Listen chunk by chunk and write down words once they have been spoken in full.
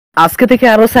আজকে থেকে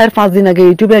আরো 4-5 দিন আগে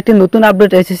ইউটিউবে একটি নতুন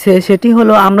আপডেট এসেছে। সেটি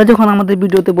হলো আমরা যখন আমাদের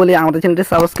ভিডিওতে বলি আমাদের চ্যানেলটি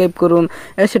সাবস্ক্রাইব করুন,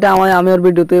 সেটা আমি ওর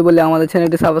ভিডিওতে বলি আমাদের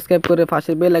চ্যানেলটি সাবস্ক্রাইব করে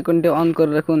পাশের বেল আইকনটি অন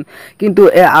করে রাখুন। কিন্তু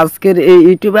আজকের এই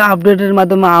ইউটিউবে আপডেটের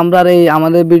মাধ্যমে আমরা এই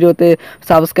আমাদের ভিডিওতে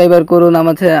সাবস্ক্রাইবার করুন,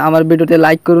 আমার ভিডিওতে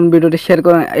লাইক করুন, ভিডিওটি শেয়ার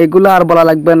করুন, এগুলো আর বলা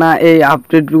লাগবে না এই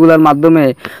আপডেটগুলোর মাধ্যমে।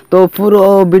 তো পুরো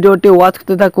ভিডিওটি ওয়াচ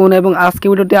করতে থাকুন এবং আজকে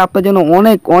ভিডিওটি আপনার জন্য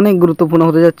অনেক অনেক গুরুত্বপূর্ণ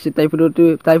হতে যাচ্ছে,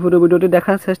 তাই পুরো ভিডিওটি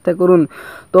দেখার চেষ্টা করুন।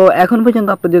 তো এখন পর্যন্ত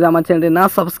আপনি যদি আমার চ্যানেলটি না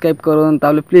সাবস্ক্রাইব করুন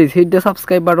তাহলে please hit the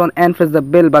subscribe button and press the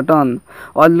bell button.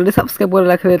 Already subscribe করে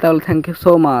রাখলে তাহলে থ্যাংক ইউ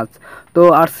সো মাচ। তো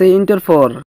আর সে ইন্টার ফর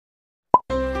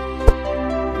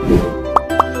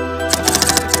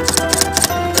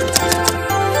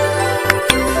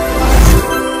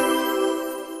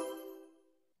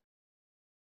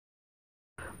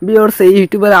ভিউয়ার্স, এই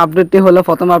ইউটিউবের আপডেটটি হলো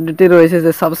প্রথম আপডেটটি রয়েছে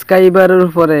যে সাবস্ক্রাইবারের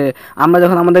উপরে। আমরা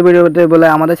যখন আমাদের ভিডিওতে বলে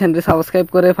আমাদের চ্যানেলটি সাবস্ক্রাইব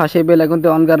করে পাশে বেল আইকনটি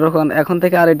অন করে রাখুন, এখন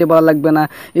থেকে আর এটি বলা লাগবে না।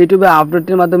 ইউটিউবে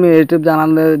আপডেটের মাধ্যমে ইউটিউব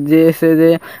জানানো দিয়েছে যে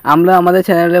আমরা আমাদের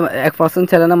চ্যানেলে 1%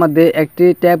 চ্যানেলের মধ্যে একটি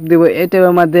ট্যাব দিব, এই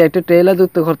ট্যাবের মধ্যে একটি ট্রেলার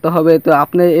যুক্ত করতে হবে। তো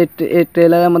আপনি এই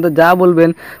ট্রেলারের মধ্যে যা বলবেন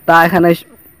তা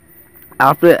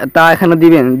এখানে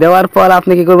দিবেন। দেওয়ার পর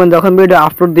আপনি কি করবেন, যখন ভিডিও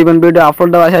আপলোড দিবেন, ভিডিও আপলোড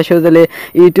দেওয়া শেষ হয়ে গেলে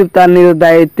ইউটিউব তার নিজ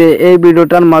দায়িত্বে এই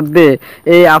ভিডিওটার মধ্যে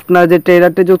এই আপনার যে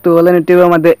ট্রেলারটি যুক্ত করলেন এই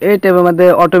ট্যাবের মধ্যে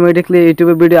অটোমেটিকলি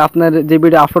ইউটিউবে ভিডিও আপনার যে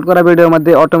ভিডিও আপলোড করা ভিডিওর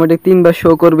মধ্যে অটোমেটিক 3বার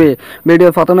শো করবে। ভিডিও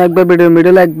প্রথমে একবার, ভিডিও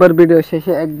মিডলে একবার, ভিডিও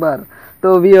শেষে একবার। তো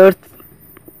ভিউয়ার্স,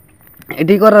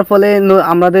 এটি করার ফলে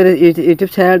আমাদের ইউটিউব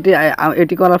চ্যানেলটি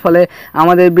এটি করার ফলে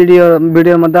আমাদের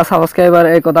ভিডিওর মধ্যে সাবস্ক্রাইবার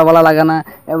এই কথা বলা লাগে না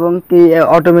এবং কি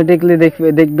অটোমেটিকলি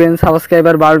দেখবেন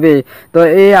সাবস্ক্রাইবার বাড়বে। তো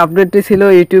এই আপডেটটি ছিল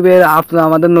ইউটিউবের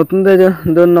আমাদের নতুনদের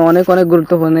জন্য অনেক অনেক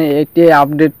গুরুত্বপূর্ণ একটি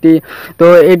আপডেটটি। তো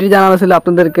এটি জানানো ছিল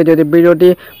আপনাদেরকে। যদি ভিডিওটি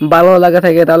ভালো লাগে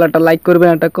থাকে তাহলে একটা লাইক করবেন,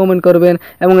 একটা কমেন্ট করবেন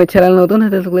এবং এই চ্যানেল নতুন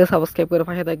হতে থাকলে সাবস্ক্রাইব করে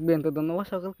পাশে থাকবেন। তো ধন্যবাদ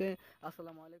সকলকে,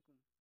 আসসালামু আলাইকুম।